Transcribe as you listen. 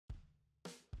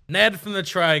Ned from the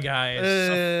Try Guys.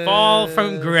 A fall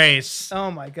from grace.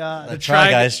 Oh my God. The Try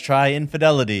Guys try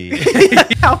infidelity.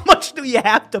 How much do you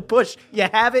have to push? You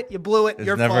have it, you blew it, There's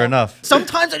you're never fault. enough.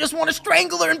 Sometimes I just want to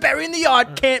strangle her and bury her in the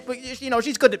yard. Can't, but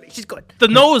she's good to me. She's good. The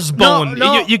nose bone.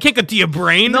 no. You can't get to your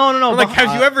brain. No. Like,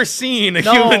 have you ever seen a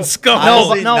no. human skull?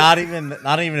 Honestly, no. not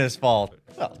even his fault.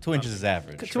 Well, 2 inches is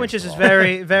average. 2 inches is first of all.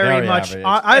 very, very much. average.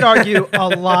 I'd argue a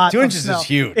lot. 2 of inches is snow.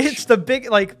 huge. It's the big,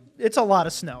 it's a lot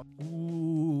of snow.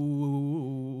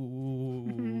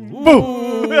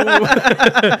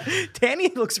 Danny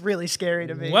looks really scary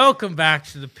to me. Welcome back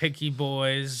to the Picky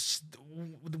Boys.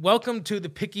 Welcome to the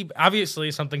Picky. Obviously,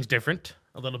 something's different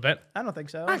a little bit. I don't think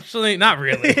so. Actually, not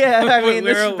really. Yeah, I mean,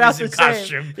 this we're is about always in the same.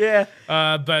 costume. Yeah.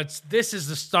 But this is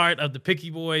the start of the Picky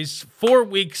Boys. 4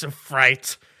 weeks of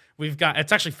fright. We've got.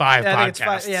 It's actually 5 Yeah, I podcasts think it's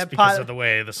 5, yeah, because of the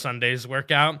way the Sundays work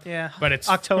out. Yeah. But it's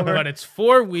October. But it's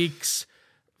 4 weeks.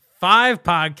 5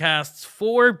 podcasts,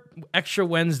 4 extra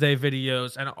Wednesday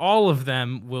videos, and all of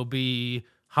them will be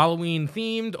Halloween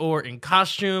themed or in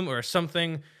costume or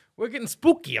something. We're getting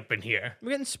spooky up in here. We're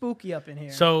getting spooky up in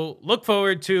here. So look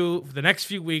forward to for the next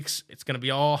few weeks. It's going to be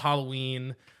all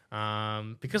Halloween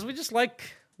because we just like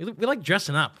we like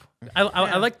dressing up.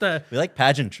 I like the We like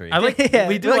pageantry. I like Yeah,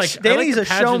 we do like- like Danny's I a like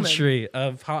the showman. pageantry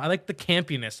of how I like the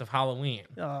campiness of Halloween.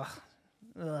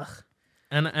 Ugh.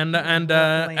 And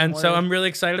Lame so word. I'm really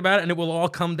excited about it, and it will all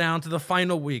come down to the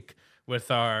final week with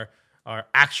our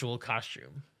actual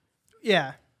costume,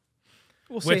 Yeah.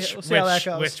 We'll see how that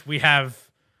goes. which we have,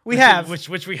 We have.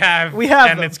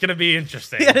 and them. it's gonna be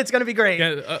interesting. Yeah, it's gonna be great.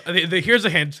 Yeah, here's a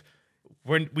hint: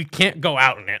 we can't go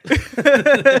out in it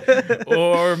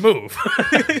or move.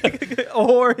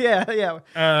 Or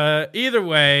yeah. Either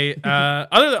way,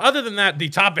 other than that, the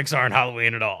topics aren't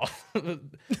Halloween at all.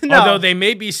 No. Although they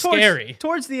may be scary.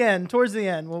 Towards the end,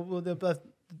 we'll the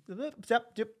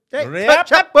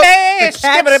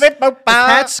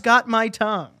cat's got my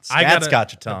tongue. Cat's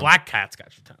got your tongue. The black cat's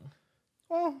got your tongue.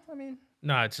 Well, I mean,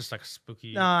 No, it's just like a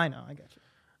spooky. no, I know, I got you.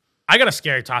 I got a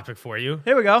scary topic for you.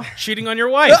 Here we go. Cheating on your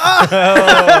wife.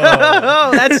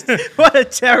 Oh, that's what a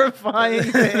terrifying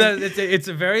thing. It's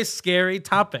a very scary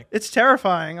topic. It's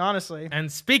terrifying, honestly. And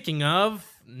speaking of,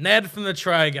 Ned from the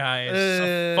Try Guys,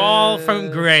 a fall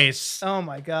from grace. Oh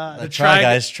my God. The Try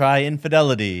Guys try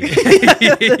infidelity.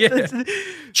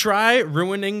 Try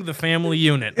ruining the family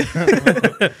unit.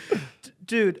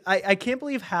 Dude, I can't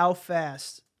believe how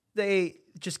fast they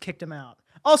just kicked him out.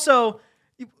 Also,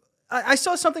 I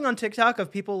saw something on TikTok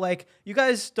of people like, you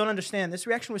guys don't understand. This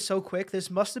reaction was so quick. This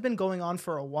must have been going on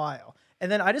for a while. And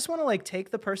then I just want to like take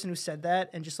the person who said that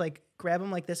and just like grab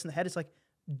him like this in the head. It's like,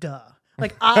 duh.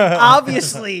 Like,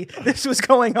 obviously, this was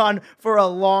going on for a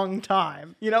long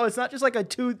time. You know, it's not just like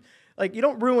you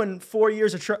don't ruin 4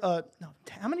 years of,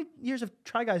 how many years have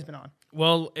Try Guys been on?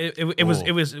 Well, it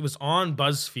was on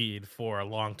BuzzFeed for a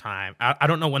long time. I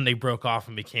don't know when they broke off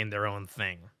and became their own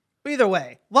thing. Either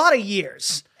way, a lot of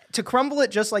years. To crumble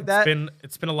it just like that.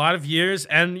 It's been a lot of years,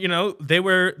 and you know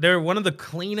they're one of the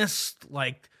cleanest,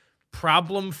 like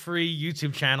problem-free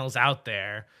YouTube channels out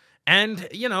there. And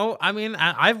you know, I mean,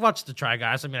 I've watched the Try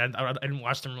Guys. I mean, I didn't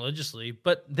watch them religiously,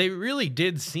 but they really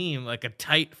did seem like a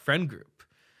tight friend group.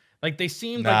 Like they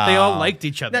seemed like they all liked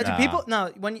each other. Now, do people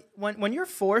when you're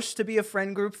forced to be a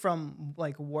friend group from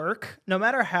like work, no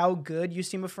matter how good you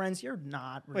seem of friends, you're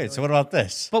not. Really. Wait, so what about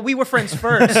this? But we were friends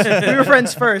first. We were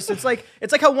friends first. It's like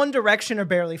how One Direction are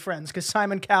barely friends because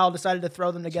Simon Cowell decided to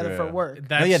throw them together for work.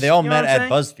 Oh yeah, they all You know met what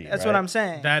I'm at saying? BuzzFeed. That's right? what I'm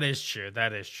saying. That is true.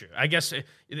 That is true. I guess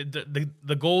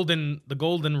the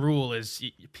golden rule is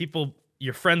people.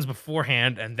 You're friends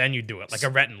beforehand, and then you do it, like a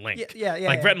Rhett and Link. Yeah.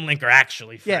 Like Rhett and Link are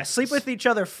actually friends. Yeah, sleep with each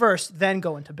other first, then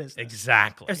go into business.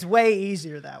 Exactly. It's way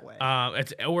easier that way.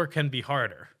 Or can be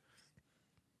harder.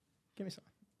 Give me some.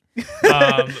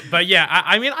 But yeah,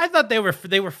 I mean, I thought they were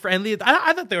friendly.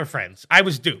 I thought they were friends. I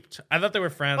was duped. I thought they were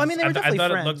friends. Well, I mean, they were definitely I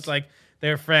thought friends. it looked like they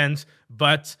were friends,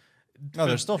 but No,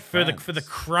 they're still for friends. the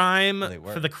crime They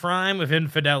were. for the crime of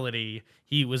infidelity,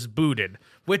 he was booted.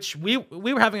 Which we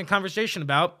were having a conversation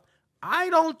about.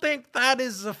 I don't think that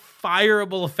is a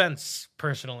fireable offense,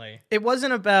 personally. It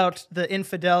wasn't about the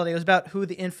infidelity. It was about who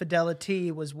the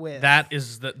infidelity was with. That's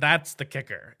the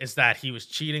kicker, is that he was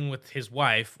cheating with his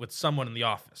wife with someone in the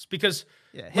office. Because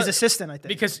his assistant, I think.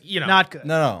 Because, you know. Not good.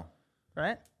 No.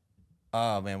 Right?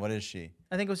 Oh man, what is she?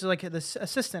 I think it was like the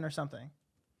assistant or something.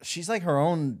 She's like her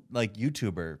own like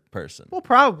YouTuber person. Well,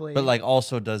 probably. But like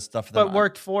also does stuff for them. But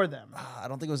worked for them. I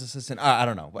don't think it was assistant. I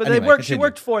don't know. But anyway, they worked. She continue.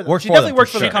 worked for them. She for definitely them,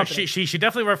 worked for sure. the company. She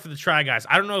definitely worked for the Try Guys.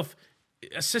 I don't know if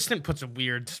assistant puts a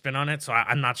weird spin on it, so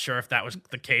I'm not sure if that was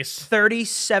the case.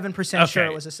 37% sure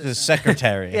Okay. it was The assistant.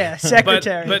 secretary. Yeah,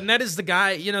 secretary. But Ned is the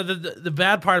guy. You know, the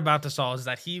bad part about this all is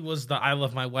that he was the "I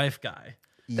love my wife" guy.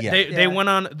 Yeah. They went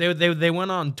on they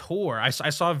went on tour. I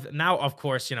saw now, of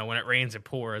course, you know, when it rains it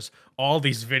pours. All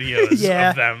these videos Yeah.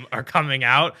 of them are coming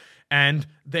out, and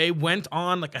they went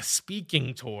on like a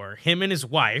speaking tour. Him and his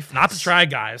wife, not the Try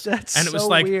Guys. That's and it was so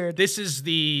like weird. this is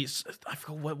the I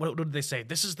forgot what did they say?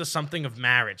 This is the something of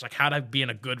marriage, like how to be in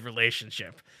a good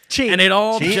relationship. Cheat. And it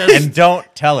all Cheat just and don't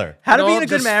tell her. How to it be all in a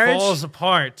good just marriage. falls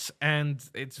apart, and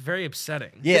it's very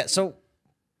upsetting. Yeah. So,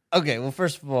 okay. Well,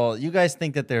 first of all, you guys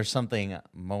think that there's something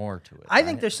more to it. I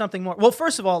think right? there's something more. Well,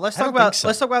 first of all, let's I talk don't about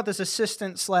think so. this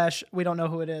assistant / we don't know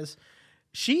who it is.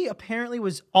 She apparently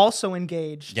was also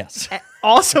engaged. Yes.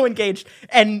 Also engaged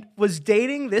and was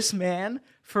dating this man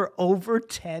for over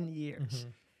 10 years. Mm-hmm.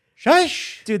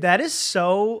 Shush. Dude, that is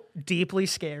so deeply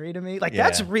scary to me. Like, Yeah.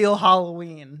 that's real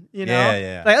Halloween, you know? Yeah,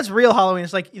 yeah. Like, that's real Halloween.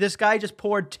 It's like this guy just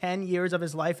poured 10 years of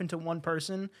his life into one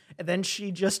person, and then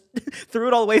she just threw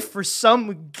it all away for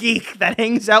some geek that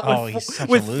hangs out Oh, with, he's such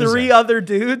a with loser. 3 other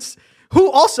dudes who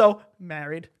also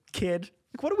married, kid.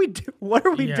 Like, what do we do? What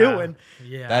are we Yeah. doing?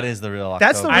 Yeah. That is the real.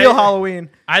 That's the October. real Halloween.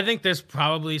 I think there's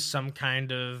probably some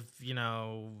kind of, you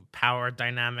know, power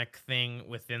dynamic thing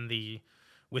within the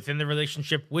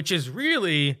relationship, which is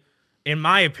really, in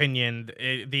my opinion,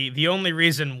 the only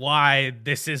reason why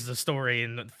this is the story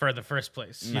for the first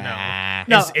place. You Nah.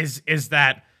 know, No. is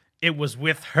that it was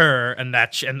with her, and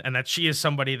that she is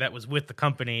somebody that was with the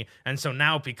company, and so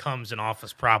now it becomes an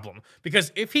office problem.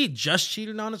 Because if he just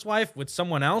cheated on his wife with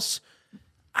someone else,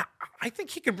 I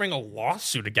think he could bring a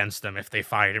lawsuit against them if they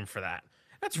fired him for that.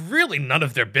 That's really none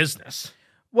of their business.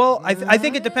 Well, I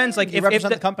think it depends. Like, You if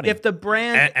represent the, the company. if the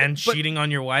brand And but- cheating on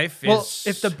your wife well, is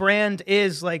if the brand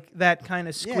is like that kind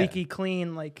of Yeah. squeaky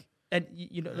clean, like, and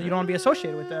you don't want to be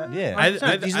associated with that. Yeah,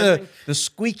 100%. these I are think- the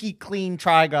squeaky clean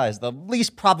Try Guys, the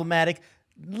least problematic,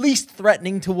 least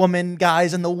threatening to women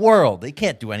guys in the world. They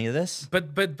can't do any of this.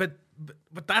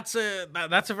 But that's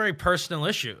a very personal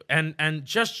issue, and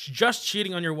just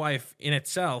cheating on your wife in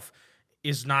itself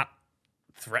is not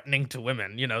threatening to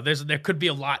women. You know, there could be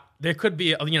a lot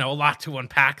a lot to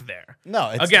unpack there. No,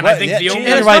 it's, Again, I think the cheating only- on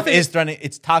your There's wife nothing- is threatening.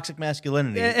 It's toxic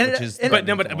masculinity, And- which is. and- But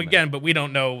no, threatening but to women. again, but we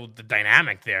don't know the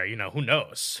dynamic there. You know, who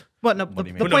knows? But no, do the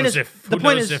you mean? point Who knows is, the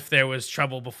point is, if there was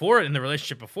trouble before in the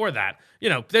relationship before that? You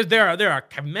know, there are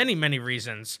many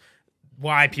reasons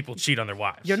why people cheat on their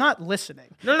wives. you're not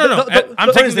listening. No. The- I'm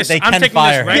point taking is that this. they I'm can taking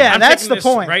fire this him. right. Yeah, I'm that's taking the this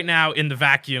point. right now in the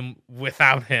vacuum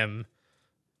without him,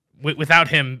 without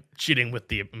him cheating with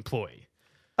the employee.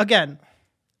 Again,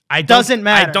 I Doesn't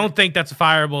matter. I don't think that's a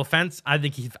fireable offense. I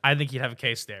think he'd have a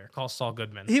case there. Call Saul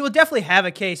Goodman. he will definitely have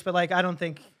a case, but like, I don't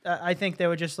think. I think they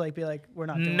would just like be like, we're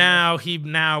not doing it.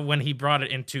 Now when he brought it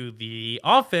into the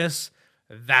office,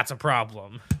 that's a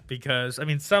problem because I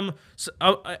mean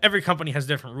every company has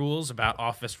different rules about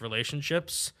office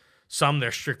relationships. Some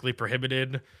they're strictly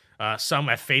prohibited. Some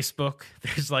at Facebook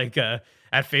there's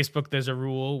at Facebook there's a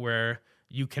rule where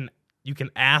you can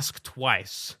ask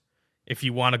twice if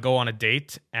you want to go on a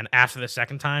date, and after the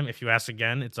second time, if you ask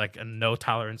again, it's like a no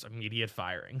tolerance, immediate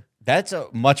firing. That's a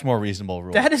much more reasonable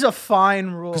rule. That is a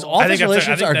fine rule. Because I office think that's a- I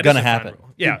relationships think are that gonna is a fine happen.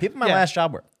 rule. Yeah. Dude, people in my Yeah. last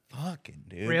job were fucking,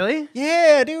 dude. Really?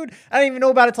 Yeah, dude. I didn't even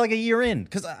know about it till like a year in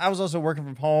because I was also working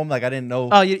from home. Like I didn't know.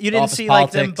 Oh, you didn't office see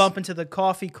like them politics. bump into the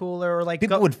coffee cooler or like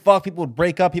People would fuck. People would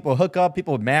break up. People would hook up.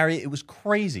 People would marry. It was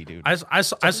crazy, dude. I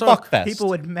saw Fuck fest. people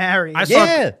would marry.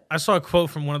 Yeah. I saw a quote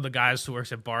from one of the guys who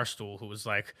works at Barstool who was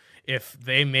like, if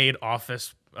they made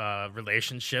office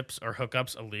relationships or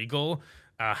hookups illegal,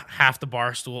 half the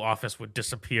Barstool office would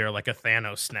disappear like a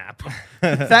Thanos snap.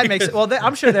 That makes it. Well,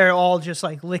 I'm sure they're all just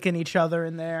like licking each other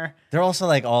in there. They're also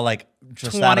like all like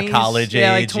just out of college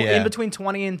yeah, age. like yeah. in between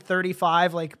 20 and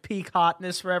 35, like peak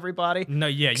hotness for everybody. No,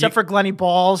 yeah, Except for Glenny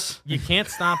Balls. you can't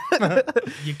stop.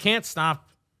 You can't stop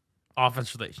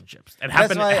office relationships. It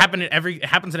why- it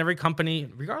happens in every company,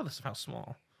 regardless of how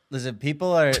small. Listen, people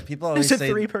always It's a say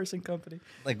 3-person company.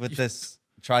 like with this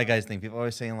Try Guys thing. People are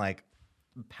always saying like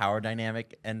power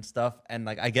dynamic and stuff, and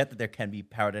like I get that there can be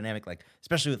power dynamic, like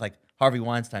especially with like Harvey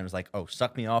Weinstein was like, oh,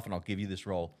 suck me off and I'll give you this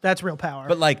role. That's real power.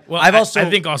 But like Well, I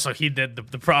think also he did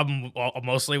the problem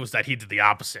mostly was that he did the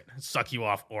opposite: suck you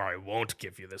off, or I won't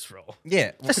give you this role.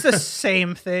 yeah. it's the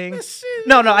same thing.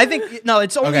 No, I think no.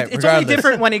 It's only Okay, it's only regardless.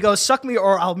 different when he goes suck me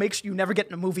or I'll make sure you never get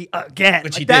in a movie again.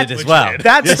 Which Like, he that- did as which well. he did.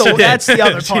 That's Yes, the he did. that's the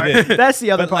other Yes, he part. did. That's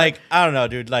the other But part. like I don't know,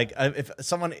 dude. Like if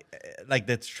someone like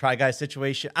that's Try Guy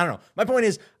situation, I don't know. My point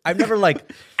is, I've never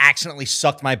like accidentally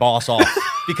sucked my boss off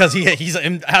because he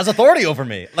has authority over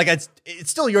me. Like it's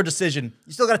still your decision.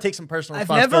 You still got to take some personal I've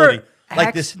responsibility. never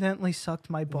Like this, accidentally sucked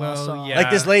my boss Well, off. yeah. like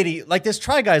this lady, like this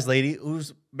Try Guys lady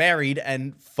who's married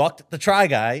and fucked the Try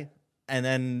Guy, and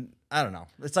then I don't know.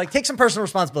 It's like take some personal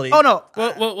responsibility. Oh no,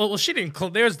 Well, she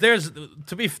didn't. There's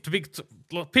to be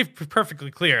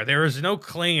perfectly clear, there is no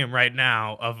claim right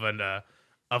now of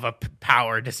a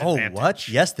power Oh, disadvantage. what?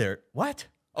 Yes, there. What?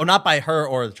 Oh, not by her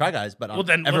or the Try Guys, but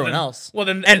on everyone else. Well,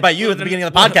 then, and by you at the beginning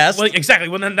of the podcast. Well, exactly.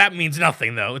 Well, then that means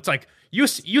nothing, though. It's like you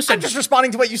said. I'm just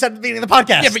responding to what you said at the beginning of the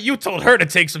podcast. Yeah, but you told her to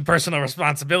take some personal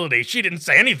responsibility. She didn't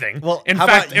say anything. Well, how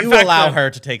about you allow her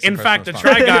to take some In fact, the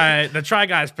personal Try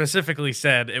Guy specifically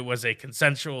said it was a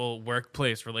consensual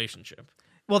workplace relationship.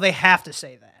 well they have to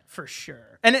say that for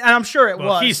sure, and I'm sure it Well,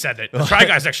 was. he said it. The Try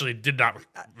Guys actually did not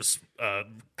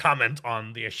comment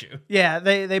on the issue. Yeah,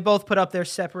 they both put up their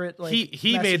separate. Like,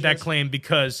 He made that messages. claim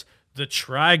because the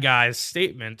Try Guys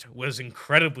statement was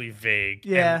incredibly vague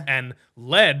Yeah. and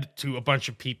led to a bunch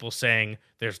of people saying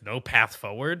there's no path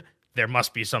forward. There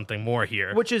must be something more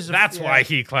here. That's yeah. why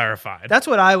he clarified. That's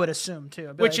what I would assume too.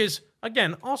 I'd be Which like, is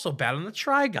again also bad on the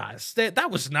Try Guys. That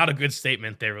was not a good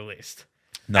statement they released.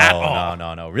 No, at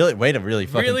all. no. Really, way to really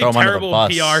fucking Really throw him under the terrible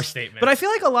bus. PR statement. But I feel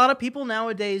like a lot of people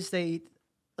nowadays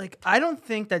I don't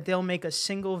think that they'll make a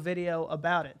single video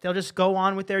about it. They'll just go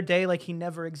on with their day like he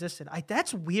never existed.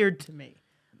 That's weird to me.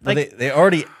 Well, Like they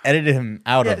already edited him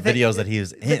out Yeah, of they- videos that he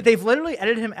was in. they've literally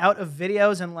edited him out of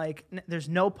videos and like there's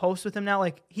no post with him now.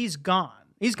 Like he's gone.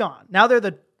 He's gone. Now they're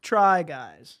the Try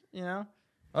Guys. You know.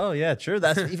 Oh yeah, sure.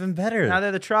 That's even better. Now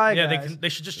they're the Try yeah, Guys. they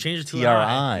should just change it to an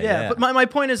I. TRI. yeah, but my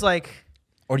point is like.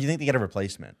 Or do you think they get a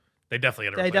replacement? They definitely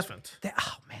had a They replacement.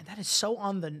 oh man, that is so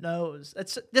on the nose.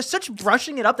 There's such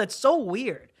brushing it up. That's so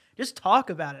weird. Just talk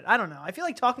about it. I don't know. I feel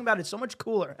like talking about it is so much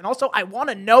cooler. And also, I want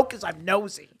to know because I'm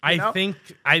nosy. You know?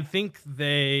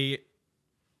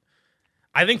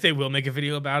 I think they will make a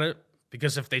video about it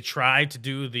because if they try to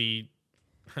do the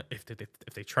if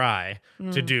they try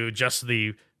to do just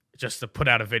to put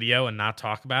out a video and not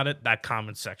talk about it, that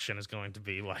comment section is going to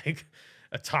be like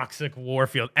a toxic war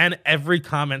field, and every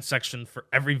comment section for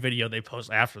every video they post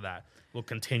after that will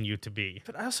continue to be.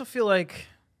 But I also feel like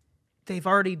they've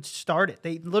already started.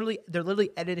 They're literally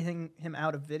editing him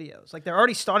out of videos. Like they're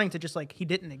already starting to just like he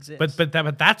didn't exist. But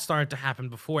that started to happen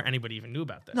before anybody even knew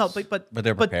about this. no, But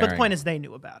they're the preparing. point is they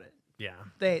knew about it. yeah.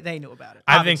 They knew about it.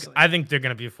 I think obviously. they're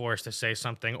going to be forced to say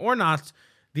something or not.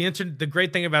 The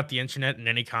great thing about the internet and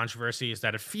any controversy is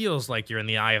that it feels like you're in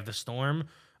the eye of the storm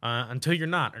until you're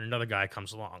not, and another guy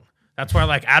comes along. That's why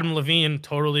like Adam Levine,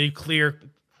 totally clear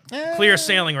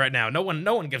sailing right now. No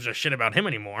one gives a shit about him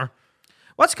anymore.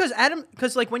 Well, it's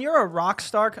because like when you're a rock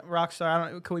star, I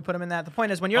don't know, can we put him in that? The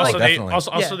point is when you're Also, like,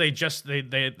 they definitely.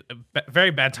 they very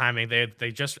bad timing.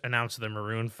 They just announced the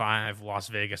Maroon 5 Las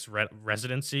Vegas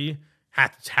residency.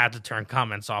 Had to turn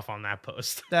comments off on that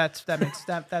post. that's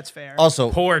fair. Also,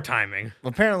 Poor timing.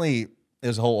 apparently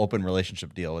there's a whole open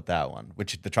relationship deal with that one,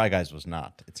 which the Try Guys was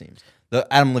not. It seems the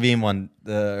Adam Levine one,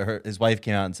 his wife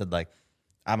came out and said like,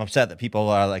 "I'm upset that people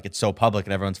are like it's so public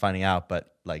and everyone's finding out," but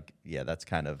like, yeah, that's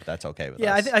okay with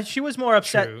Yeah, us. she was more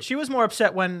upset. True. She was more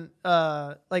upset when,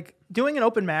 like, doing an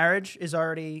open marriage is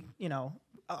already,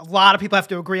 a lot of people have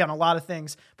to agree on a lot of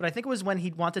things. But I think it was when he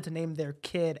wanted to name their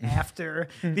kid after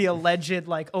the alleged,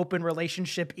 like, open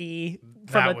relationship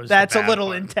That was the that's a bad little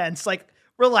part. intense. Like,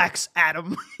 relax,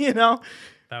 Adam. You know?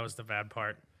 That was the bad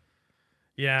part.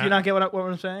 Yeah. Do you not get what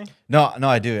I'm saying? No,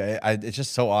 I do. It's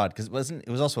just so odd because it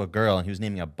was also a girl and he was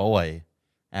naming a boy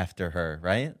after her,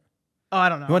 right? Oh, I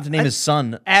don't know. He wanted to name his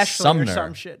son Ashley Sumner. or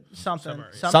some shit. Something.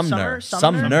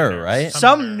 Sumner, right?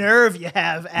 Some nerve you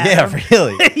have, Adam. Yeah,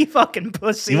 really. You fucking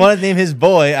pussy. He wanted to name his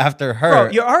boy after her.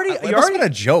 Bro, you're already It must have been a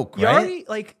joke, You're right?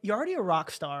 already a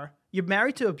rock star. You're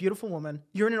married to a beautiful woman.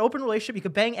 You're in an open relationship. You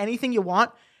could bang anything you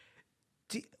want.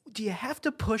 Do you have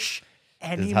to push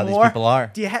any is how these more? people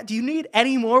are. Do you need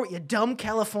any more with your dumb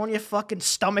California fucking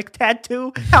stomach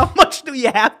tattoo? How much do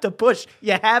you have to push?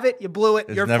 You have it. You blew it.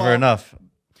 There's Your never fault. enough.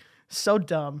 So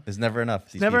dumb. There's never enough.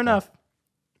 These Never people. enough.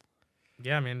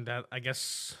 Yeah, I mean, I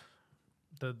guess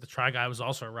the Try Guy was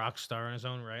also a rock star in his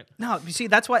own right. No, you see,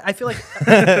 that's why I feel like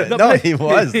No, he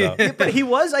was though. but he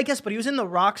was, I guess, but he was in the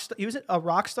rock. He was a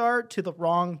rock star to the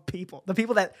wrong people, the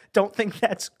people that don't think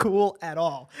that's cool at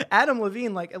all. Adam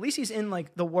Levine, like, at least he's in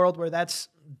like the world where that's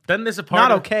Then there's a part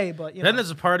not of, okay. But Then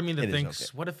there's a part of me that It is thinks,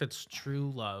 okay. what if it's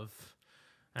true love?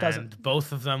 And Doesn't.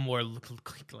 both of them were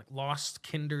like lost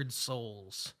kindred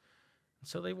souls.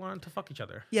 So they wanted to fuck each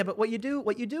other. yeah, but what you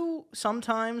do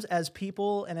sometimes as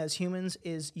people and as humans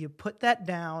is you put that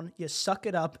down, you suck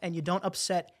it up, and you don't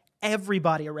upset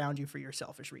everybody around you for your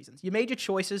selfish reasons. You made your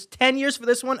choices. 10 years for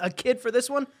this one, a kid for this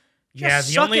one. Just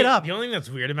the suck only it up. the only thing that's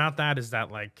weird about that is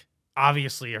that like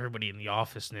obviously everybody in the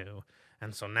office knew,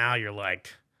 and so now you're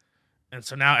like, and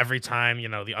so now every time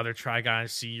the other Try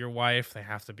Guys see your wife, they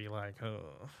have to be like,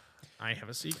 oh, I have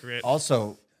a secret.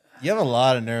 Also, you have a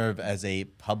lot of nerve as a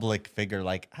public figure.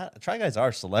 Like Try Guys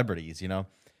are celebrities,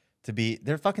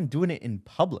 they're fucking doing it in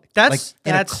public. That's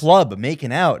in a club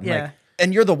making out. Yeah.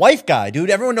 And you're the wife guy,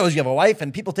 dude. Everyone knows you have a wife,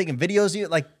 and people taking videos of you.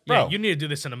 Like, bro, Yeah, you need to do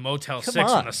this in a Motel 6 on.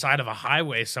 on the side of a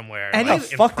highway somewhere, And like, how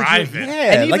in fuck did you- private.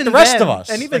 yeah. And like even the rest then- of us.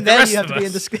 And even Like the then, rest you have of to be in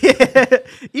us.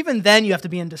 disguise. Even then, you have to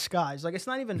be in disguise. Like, it's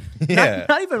not even, Yeah.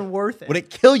 not even worth it. Would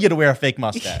it kill you to wear a fake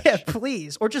mustache? Yeah,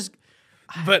 please. Or just,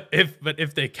 But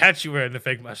if they catch you wearing the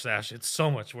fake mustache, it's so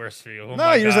much worse for you. Oh No,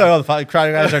 my you're just God. like, oh, the Try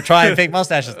Guys are trying fake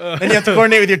mustaches. Then you have to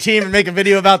coordinate with your team and make a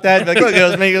video about that. Be like, look,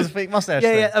 let's make a fake mustache. yeah,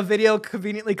 thing. yeah. A video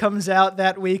conveniently comes out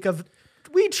that week of,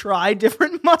 we tried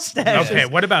different mustaches. Okay,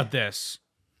 what about this?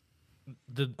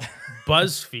 The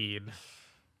BuzzFeed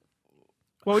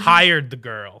What would you, hired the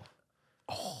girl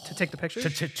to take the pictures?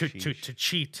 to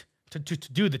cheat to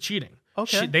do the cheating.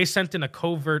 Okay. They sent in a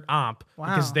covert op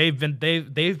because Wow.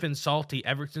 they've been salty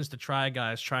ever since the Try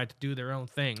Guys tried to do their own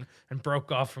thing and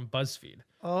broke off from BuzzFeed.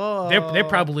 Oh. They're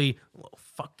probably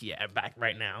fuck yeah back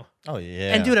right now. Oh,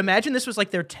 yeah. And dude, imagine this was like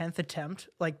their 10th attempt.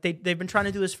 Like they've been trying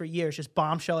to do this for years, just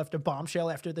bombshell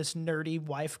after this nerdy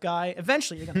wife guy.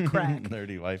 Eventually you're gonna crack.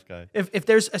 Nerdy wife guy. If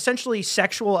there's essentially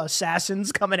sexual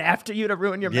assassins coming after you to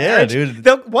ruin your Yeah, marriage, dude.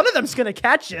 one of them's gonna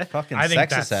catch you. Fucking I think sex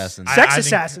that's- assassins. Sex think-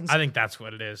 assassins. I think that's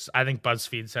what it is. I think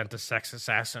BuzzFeed sent a sex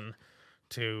assassin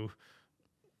to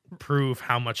prove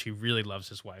how much he really loves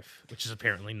his wife, which is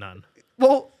apparently none.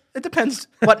 Well, it depends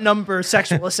what number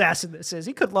sexual assassin this is.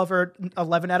 He could love her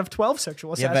 11 out of 12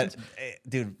 sexual Yeah, assassins. but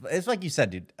dude, it's like you said,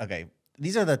 dude. Okay,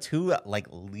 these are the two like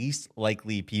least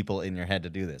likely people in your head to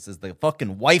do this. Is the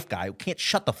fucking wife guy who can't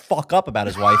shut the fuck up about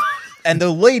his wife, and the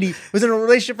lady who's in a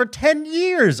relationship for 10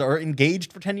 years or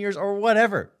engaged for 10 years or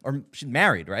whatever, or she's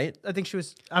married, right? I think she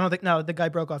was. I don't think. No, the guy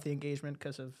broke off the engagement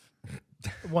because of.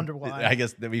 Wonder why. I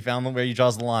guess that we found where you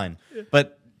draws the line.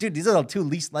 But dude, these are the two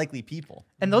least likely people.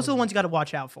 And those are the ones you got to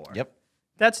watch out for. Yep.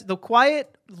 That's the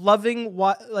quiet, loving.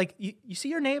 Like you see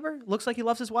your neighbor looks like he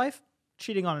loves his wife,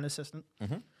 cheating on an assistant.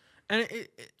 And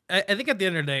I think at the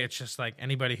end of the day, it's just like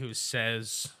anybody who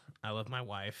says I love my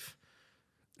wife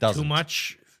Doesn't. too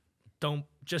much,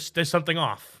 there's something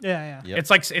off. Yeah. Yep.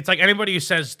 It's like anybody who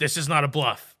says this is not a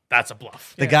bluff. That's a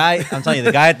bluff. The guy, I'm telling you,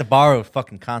 the guy at the bar who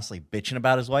fucking constantly bitching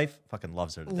about his wife, fucking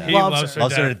loves her to death. He Loves loves her. her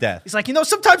Loves her to death. He's like,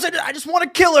 sometimes I just want to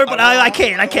kill her, but I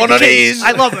can't. I can't. One of The kids. these.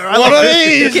 I love her. I One love of her.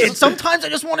 these. The kids. Sometimes I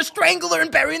just want to strangle her and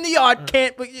bury her in the yard.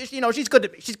 Can't, but she's good to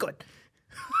me. She's good.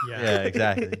 Yeah,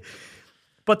 exactly.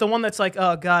 But the one that's like,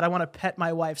 oh God, I want to pet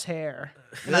my wife's hair.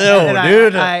 And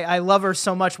dude. I love her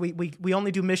so much. We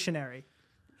only do missionary.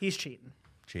 He's cheating.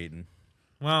 Cheating.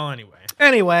 Well, anyway,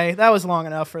 Anyway, that was long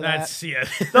enough for that. that's yeah.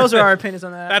 Those are our opinions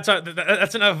on that.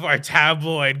 That's enough of our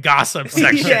tabloid gossip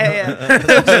section. yeah.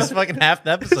 Just fucking half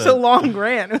the It's a episode. long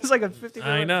rant. It was like a 50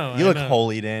 I know. You I look know.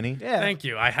 holy, Danny. Yeah. Thank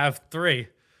you. I have 3.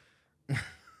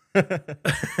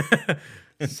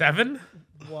 7?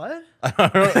 What?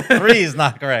 3 is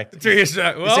not correct. 3 is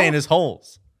well. You're saying his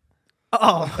holes.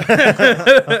 Oh.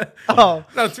 Oh.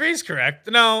 No, 3 is correct.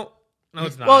 No,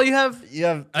 it's not. Well, you have. You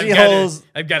have I've 3 got holes.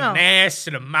 I've got No. an ass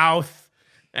and a mouth,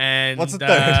 and What's the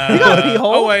third? You got a pee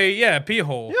hole? Oh wait, yeah, pee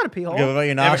hole. You got a pee hole. Okay, what about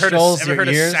your Ever heard nostrils, of, your ever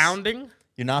heard ears? of sounding?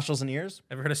 Your nostrils and ears?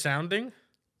 Ever heard of sounding?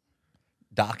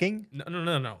 Docking?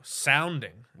 No.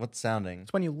 Sounding. What's sounding?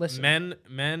 It's when you listen.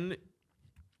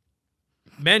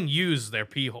 Men use their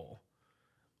pee hole.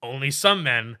 Only some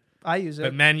men, I use it.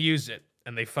 but men use it,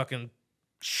 and they fucking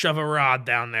shove a rod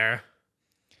down there.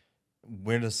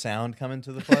 Where does sound come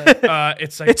into the play?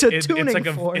 It's like It's a it's tuning like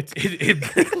fork.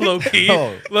 low key.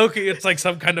 Oh. Low key. It's like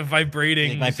some kind of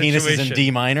vibrating. My penis is in situation.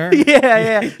 D minor.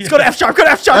 yeah. Let's go to F sharp. Go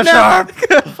to F sharp now.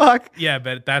 Fuck. Yeah,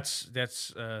 but that's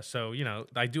so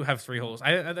I do have 3 holes.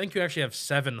 I think you actually have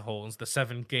 7 holes, the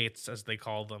 7 gates as they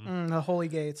call them: The holy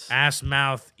gates. ass,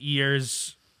 mouth,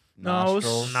 ears,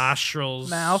 Nostrils. nostrils,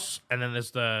 Mouth. and then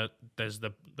there's the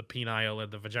penile or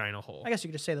the vaginal hole. I guess you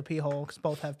could just say the pee hole because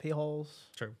both have pee holes.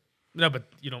 True. No, but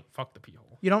you don't fuck the pee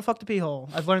hole. You don't fuck the pee hole.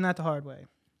 I've learned that the hard way.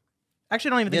 Actually,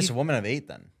 I don't even think. Yes, a woman of 8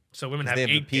 then. So women 'Cause have they have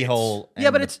 8 the pee gates. hole. And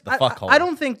yeah, but it's the fuck hole. I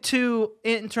don't think 2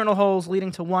 internal holes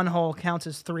leading to 1 hole counts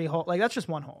as 3 holes. Like that's just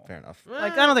 1 hole. Fair enough.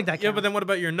 Like I don't think that counts. Yeah, but then what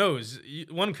about your nose?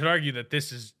 One could argue that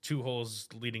this is 2 holes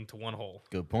leading to 1 hole.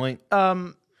 Good point.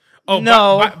 Oh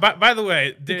No. By the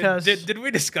way, Because- did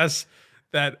we discuss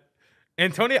that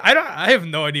Antonio? I have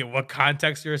no idea what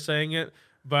context you're saying it,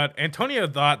 But Antonio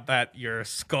thought that your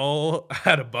skull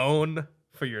had a bone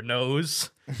for your nose.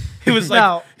 He was like,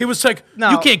 No.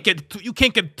 No. you can't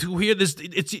get to here.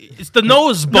 It's the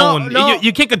nose bone. no.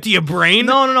 You can't get to your brain.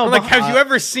 No. I'm like, have you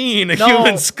ever seen a no.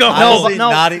 human skull? Honestly, no.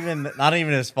 not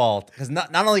even his fault. Because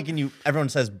not only can you, everyone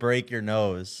says break your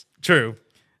nose. True.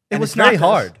 It And was it's very not this.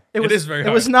 hard. It is very It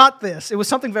was hard. not this. It was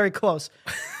something very close.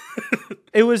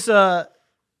 It was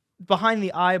behind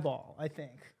the eyeball, I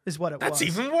think, is what it was. That's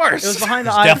even worse. It was behind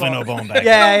the There's eyeball. definitely no bone back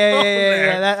Yeah, there.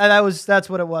 yeah. there. That's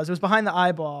what it was. It was behind the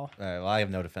eyeball. All right, well, I have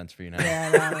no defense for you now.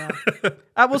 Yeah,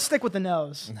 no. We'll stick with the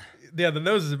nose. Yeah, the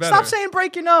nose is better. Stop saying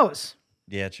break your nose.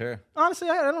 Yeah, sure. Honestly,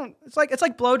 I don't. It's like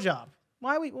blowjob.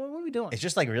 What are we doing? It's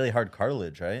just like really hard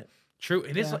cartilage, right? True.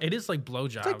 It is. Yeah. It is like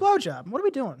blowjob. It's like blowjob. What are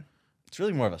we doing? It's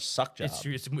really more of a suck job.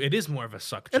 It is more of a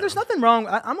suck job. And there's nothing wrong.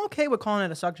 I'm okay with calling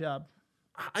it a suck job.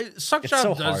 Suck It's job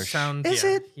so does harsh. sound. Is yeah,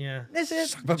 it? Yeah. Is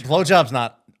it? But blowjob's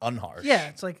not unharsh. Yeah,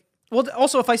 it's like. Well,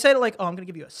 also, if I say it like, "Oh, I'm gonna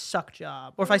give you a suck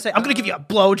job," or if I say, "I'm gonna give you a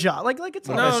blow job," like it's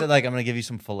What not. if I said like I'm gonna give you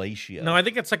some fellatio? No, I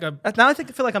think it's like a. Now I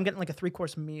feel like I'm getting like a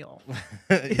 3-course meal.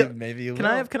 Maybe you Can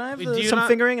will. I have Do you some not-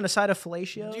 fingering and a side of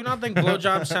fellatio? Do you not think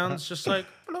blowjob sounds just like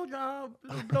blowjob?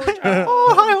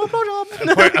 Oh, hi, oh,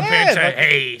 blowjob. Compared to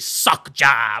hey, suck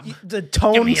job. The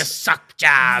Give me a tones, suck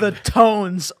job. the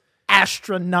tones,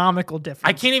 astronomical difference.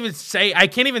 I can't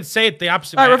even say it the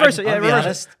opposite All right, way. reverse it. Yeah, I'll be reverse it.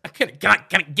 honest. I can't, can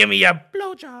I give me a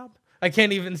blowjob? I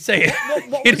can't even say it. I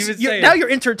can't even say it. Now you're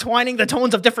intertwining the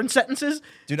tones of different sentences.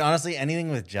 Dude, honestly, anything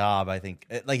with job, I think.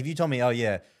 Like if you told me, oh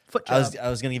yeah, Foot I was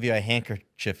job. gonna give you a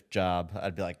handkerchief job,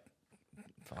 I'd be like,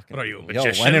 fucking. What are you, a Yo,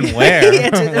 magician? when and where?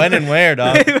 It's- When and where,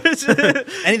 dog?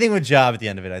 Anything with job at the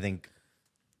end of it, I think.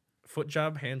 Foot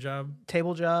job, hand job.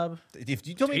 Table job. If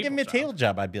you told me to give me a Table table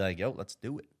job, I'd be like, yo, let's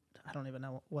do it. I don't even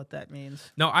know what that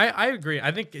means. No, I agree.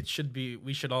 I think it should be.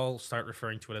 We should all start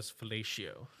referring to it as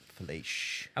fellatio.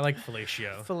 Flesh. I like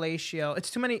fellatio. Fellatio. It's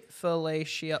too many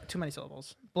fellatio. Too many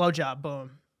syllables. Blow job.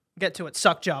 Boom. Get to it.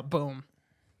 Suck job. Boom.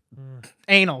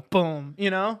 Anal. Boom. You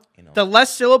know. Anal. The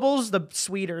less syllables, the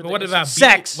sweeter. But what about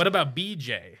sex? What about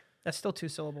BJ? That's still 2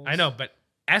 syllables. I know, but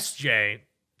SJ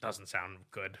doesn't sound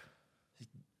good.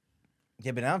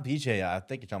 Yeah, but now BJ, I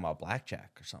think you're talking about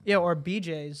blackjack or something. Yeah, or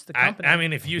BJ's the company. I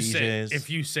mean, if you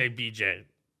BJ's. say BJ,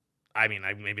 I mean,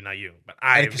 maybe not you, but At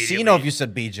I a casino, if you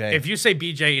said BJ, if you say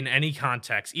BJ in any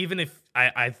context, even if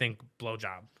I think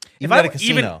blowjob, even at a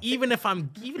casino, even if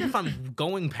I'm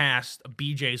going past a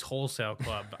BJ's wholesale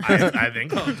club, I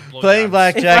think playing blowjob.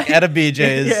 blackjack at a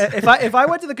BJ's. Yeah, if I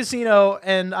went to the casino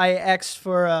and I X'd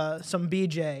for some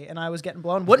BJ and I was getting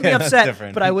blown, wouldn't be Yeah, that's upset,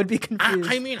 different. but I would be confused.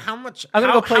 I mean, how much? I'm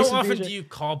gonna how, go play how some often BJ. do you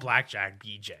call blackjack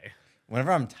BJ?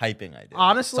 Whenever I'm typing, I do.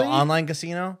 Honestly? so online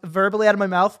casino. Verbally out of my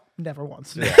mouth, never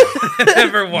once.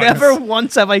 Never once. Never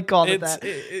once have I called it It's that.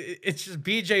 it's just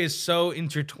BJ is so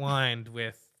intertwined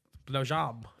with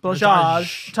blowjob.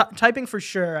 Blowjob. Typing for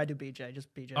sure, I do BJ.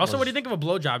 Just BJ. Also, what do you think of a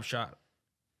blowjob shot?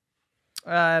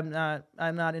 I'm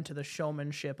not into the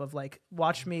showmanship of like,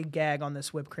 watch me gag on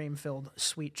this whipped cream filled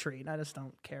sweet treat. I just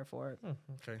don't care for it.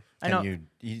 Okay. I know. And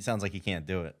he sounds like he can't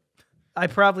do it. I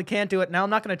probably can't do it. Now I'm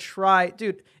not gonna try,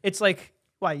 dude. It's like,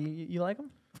 why you like them?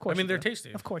 Of course. I mean, you they're do.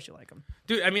 tasty. Of course you like them.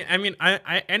 Dude,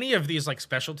 I any of these like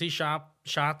specialty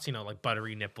shots, you know, like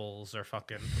buttery nipples or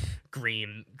fucking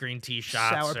green tea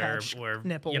shots Sour Patch or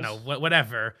nipples. you know,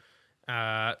 whatever.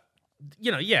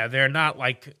 You know, yeah, they're not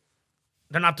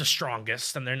the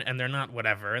strongest and they're not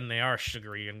whatever, and they are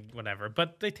sugary and whatever,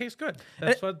 but they taste good.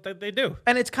 That's what they do.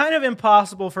 And it's kind of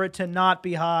impossible for it to not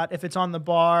be hot if it's on the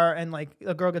bar and like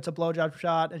a girl gets a blowjob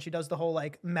shot and she does the whole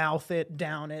like mouth it,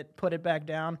 down it, put it back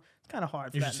down. It's kind of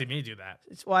hard. For You that. should see me do that.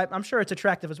 It's why I'm sure it's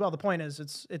attractive as well. The point is,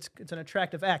 it's an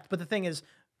attractive act. But the thing is,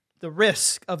 the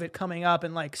risk of it coming up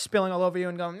and like spilling all over you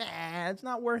and going, nah, it's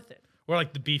not worth it. Or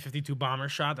like the B-52 bomber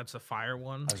shot. That's the fire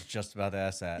one. I was just about to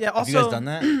ask that. Yeah. Have you Also, guys done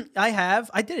that? I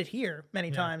have. I did it here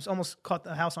many times. Almost caught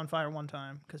the house on fire one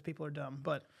time because people are dumb.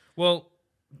 But Well,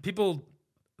 people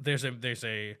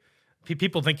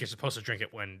people think you're supposed to drink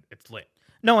it when it's lit.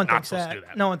 no one Not thinks supposed that. to do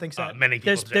that. No one thinks that. Many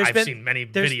people. I've seen many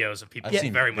videos of people I've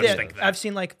seen very much videos. think that. I've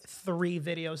seen like 3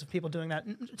 videos of people doing that.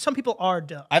 Some people are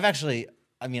dumb. I've actually.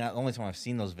 I mean, the only time I've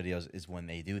seen those videos is when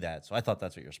they do that. So I thought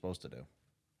that's what you're supposed to do.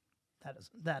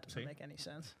 That doesn't make any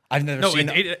sense. I've never No, seen.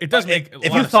 it does make. a if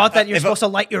lot You of thought sense. that you're If- supposed to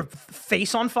light your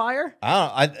face on fire?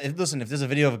 I don't know. Listen, if there's a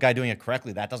video of a guy doing it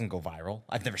correctly, that doesn't go viral.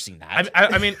 I've never seen that.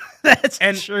 I mean, That's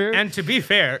and true. and to be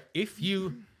fair, if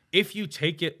you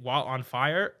take it while on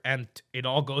fire and it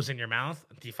all goes in your mouth,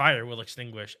 the fire will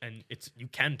extinguish, and you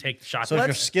can take the shot. So if back.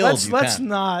 you're skilled, you let's can.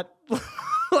 not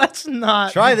let's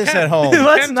not Try this at home.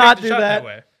 Let's can not take the do shot that.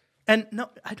 way. And no,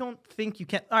 I don't think you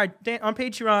can. All right, Dan, on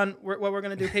Patreon, what we're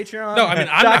gonna do? Patreon. No, I mean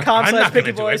I'm not going to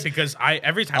Picky do Boys. it because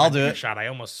every time I'll I do do a it. shot, I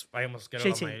almost get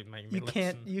it JT, on my you lips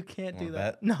can't and- you can't do Wanna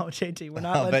that. bet? No, JT, we're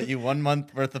not. I'll letting bet you 1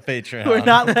 month worth of Patreon. We're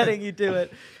not letting you do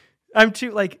it. I'm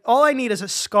too like all I need is a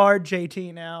scarred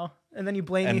JT now, and then you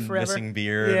blame me and forever. missing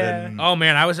beard. Yeah. And, Oh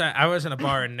man, I was in a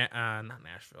bar in not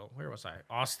Nashville. Where was I?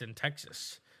 Austin,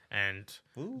 Texas, and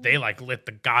they like lit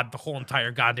the whole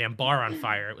entire goddamn bar on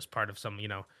fire. It was part of some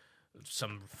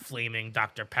flaming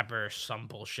Dr. Pepper, some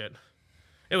bullshit.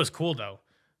 It was cool though.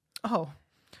 Oh,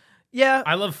 yeah.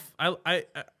 I love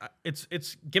it's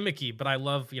gimmicky, but I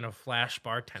love flash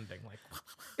bartending, like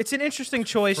It's an interesting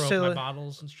choice throw up my to.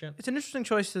 bottles and shit. It's an interesting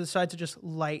choice to decide to just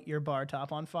light your bar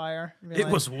top on fire. I mean, It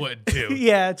like- was wood too.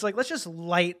 Yeah, it's like let's just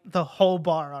light the whole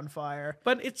bar on fire.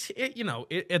 But at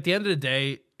the end of the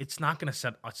day, it's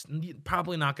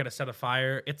probably not gonna set a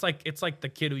fire. It's like the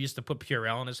kid who used to put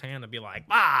Purell in his hand and be like,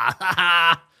 ha, ha,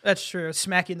 ha. That's true.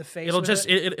 Smack you in the face. It'll with just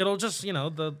it. it'll just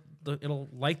it'll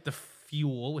light the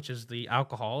fuel, which is the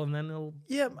alcohol, and then it'll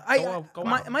Yeah, go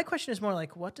my out. my question is more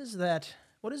like, what does that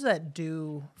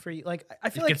do for you? Like, I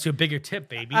feel it like gets you a bigger tip,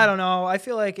 baby. I don't know. I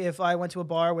feel like if I went to a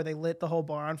bar where they lit the whole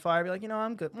bar on fire, I'd be like,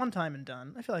 I'm good. One time and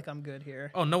done. I feel like I'm good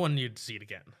here. Oh, no one needed to see it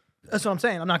again. That's what I'm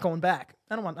saying. I'm not going back.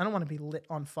 I don't want to be lit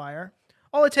on fire.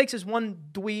 All it takes is one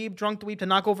drunk dweeb, to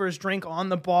knock over his drink on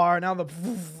the bar. Now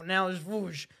there's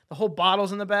whoosh. The whole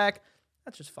bottle's in the back.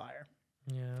 That's just fire.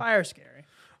 Yeah. Fire's scary.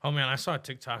 Oh man, I saw a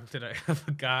TikTok today of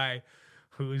a guy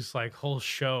whose like whole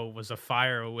show was a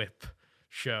fire whip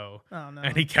show. Oh no.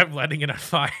 And he kept letting it on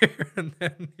fire, and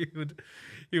then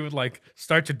he would like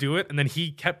start to do it, and then he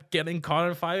kept getting caught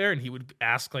on fire, and he would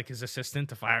ask like his assistant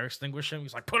to fire extinguish him.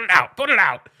 He's like, "Put it out, put it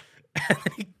out," and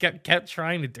he kept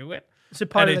trying to do it. Is it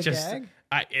part And of it the just, gag?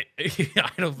 I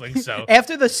don't think so.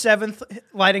 After the 7th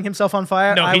lighting himself on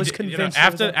fire, No, I he was did- convinced.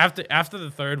 it was after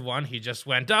the third one, he just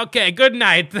went, "Okay, good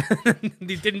night."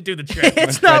 He didn't do the trick.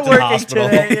 it's Went not to the working hospital.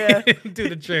 today. Yeah. He didn't do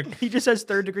the trick. He just has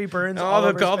 3rd-degree burns. All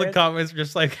over his the face. comments are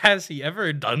just like, has he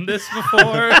ever done this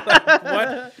before?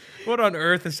 Like, what on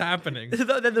earth is happening?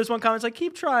 Then there's one comment it's like,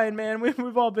 keep trying, man.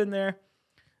 We've all been there.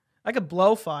 I could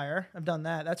blow fire. I've done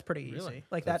that. That's pretty easy. Really?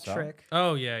 Like That's that so? trick.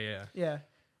 Oh yeah. Yeah.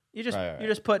 You just Right. you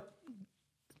just put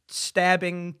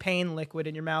stabbing pain liquid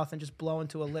in your mouth and just blow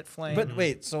into a lit flame. But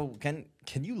wait, so can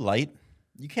you light?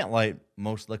 You can't light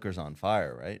most liquors on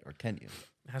fire, right? Or can you?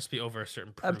 It has to be over a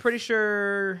certain proof. I'm pretty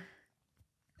sure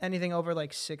anything over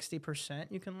like 60%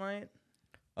 you can light.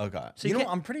 Oh god. So you you know,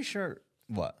 can't- I'm pretty sure.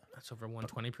 What? That's over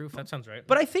 120 proof. That sounds right.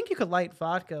 But I think you could light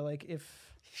vodka like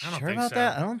if I don't Sure think about so.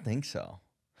 that? I don't think so.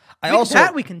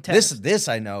 that we can test. This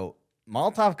I know.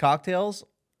 Molotov cocktails.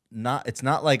 It's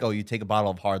not like, oh, you take a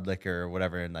bottle of hard liquor or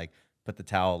whatever and like put the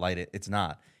towel, light it. It's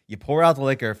not. You pour out the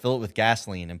liquor, fill it with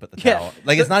gasoline, and put the Yeah. towel.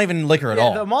 Like it's not even liquor at Yeah,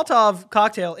 all. the Molotov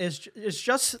cocktail is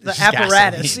just the just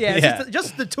apparatus. gasoline. Yeah, it's Yeah.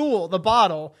 just the tool, the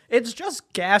bottle. It's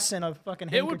just gas in a fucking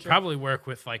It would handkerchief. probably work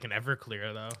with like an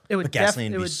Everclear though. It would But gasoline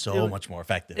it would be would- so it would- much more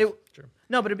effective.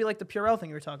 No, but it'd be like the Purell thing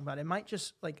you were talking about. It might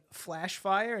just like flash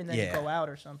fire and then Yeah. go out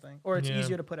or something, or it's Yeah.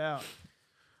 easier to put out.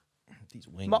 These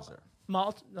wings Malt,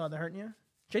 are. no, they're hurting you.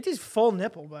 JT's full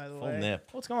nipple, by the Full way. nip.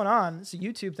 What's going on? It's a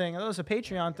YouTube thing. I thought it was a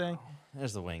Patreon thing.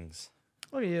 There's the wings.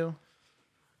 Look at you.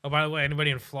 Oh, by the way,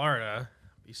 anybody in Florida,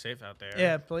 be safe out there.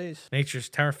 Yeah, please. Nature's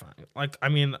terrifying. Like, I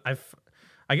mean,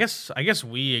 I guess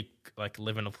we like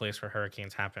live in a place where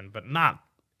hurricanes happen, but not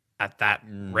at that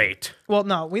rate. Well,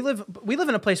 no, we live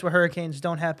in a place where hurricanes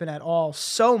don't happen at all.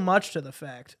 So much to the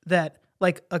fact that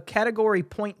like a category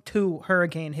 0.2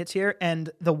 hurricane hits here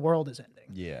and the world is ending.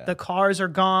 Yeah. The cars are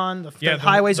gone. The Yeah,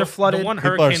 highways are flooded. The one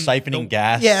People are hurricane, siphoning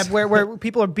gas. yeah, where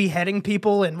people are beheading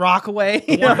people in Rockaway.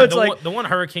 You The one, know, it's the, like one, the one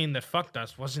hurricane that fucked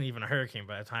us wasn't even a hurricane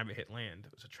by the time it hit land.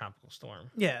 It was a tropical storm.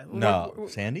 yeah. No,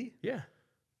 Sandy? Yeah.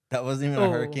 That wasn't even Oh.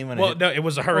 a hurricane when Well, it hit. no, it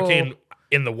was a hurricane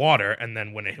in the water, and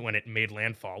then when it made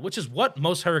landfall, which is what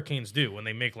most hurricanes do. When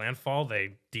they make landfall,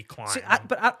 they decline. See, I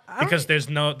don't- because there's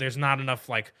not enough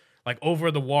like over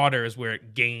the water is where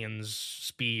it gains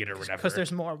speed or whatever. because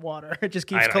there's more water. It just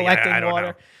keeps I don't- collecting I don't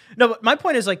water. know. No, but my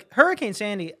point is like Hurricane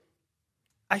Sandy.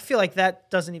 I feel like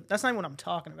that's not even what I'm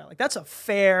talking about. Like that's a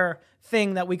fair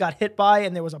thing that we got hit by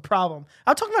and there was a problem.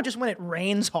 I'm talking about just when it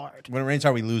rains hard. When it rains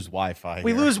hard, we lose Wi-Fi.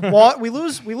 We here. lose water. We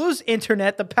lose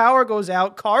internet. The power goes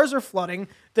out. Cars are flooding.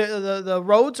 The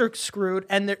roads are screwed,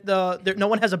 and no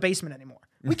one has a basement anymore.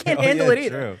 We can't Oh, handle yeah, it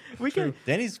either. true. We can.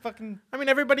 Danny's fucking. I mean,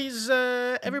 everybody's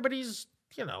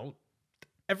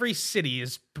every city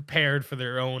is prepared for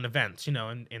their own events. In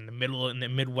the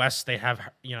Midwest, they have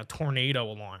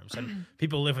tornado alarms, and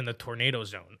people live in the tornado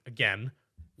zone. Again,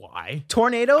 Why?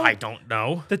 Tornado? I don't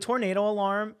know. The tornado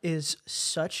alarm is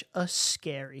such a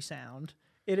scary sound.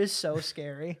 It is so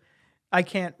scary. I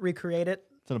can't recreate it.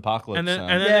 It's an apocalypse. And then-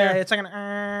 sound. and then- Yeah, there- it's like an.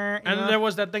 And then there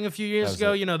was that thing a few years was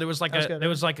ago. it. You know, there was like That was good. there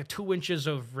was like a 2 inches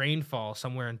of rainfall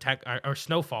somewhere in or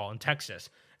snowfall in Texas,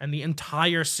 and the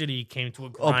entire city came to a Oh,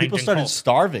 grinding people started halt.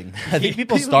 starving. I think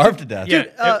people starved to death. Yeah,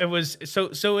 Dude, it was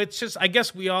so. It's just I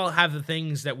guess we all have the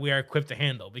things that we are equipped to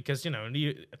handle because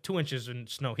 2 inches in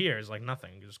snow here is like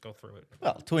nothing. You just go through it.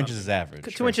 Well, 2 inches is average.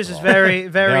 2 inches first is of all. very,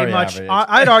 very, Very much. average.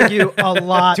 I'd argue a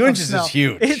lot. 2 of inches is snow.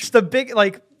 huge. It's the big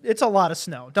It's a lot of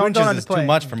snow. 2 Don't inches is underplay too it.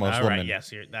 much for most All women. right,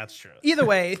 yes, that's true. Either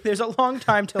way, there's a long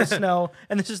time till snow,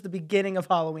 and this is the beginning of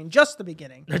Halloween. Just the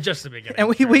beginning. Just the beginning. And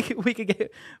we sure. could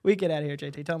get out of here,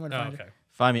 JT. Tell them where to Oh, find okay. it.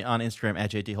 Find me on Instagram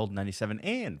at JTHolden97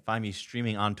 and find me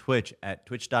streaming on Twitch at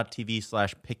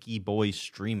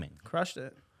twitch.tv/PickyBoysStreaming. Crushed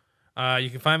it. You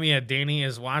can find me at Danny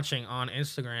is watching on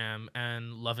Instagram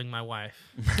and loving my wife.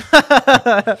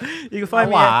 You can find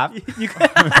me My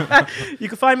you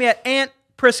can find me at Aunt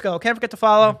Prisco. Can't forget to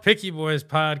follow. Picky Boys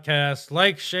Podcast.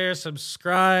 Like, share,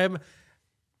 subscribe.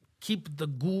 Keep the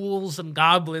ghouls and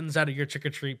goblins out of your trick or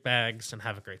treat bags, and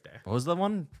have a great day. What was the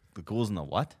one? The ghouls and the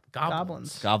what?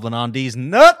 Goblins. Goblin on D's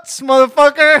nuts,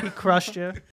 motherfucker! Crushed you.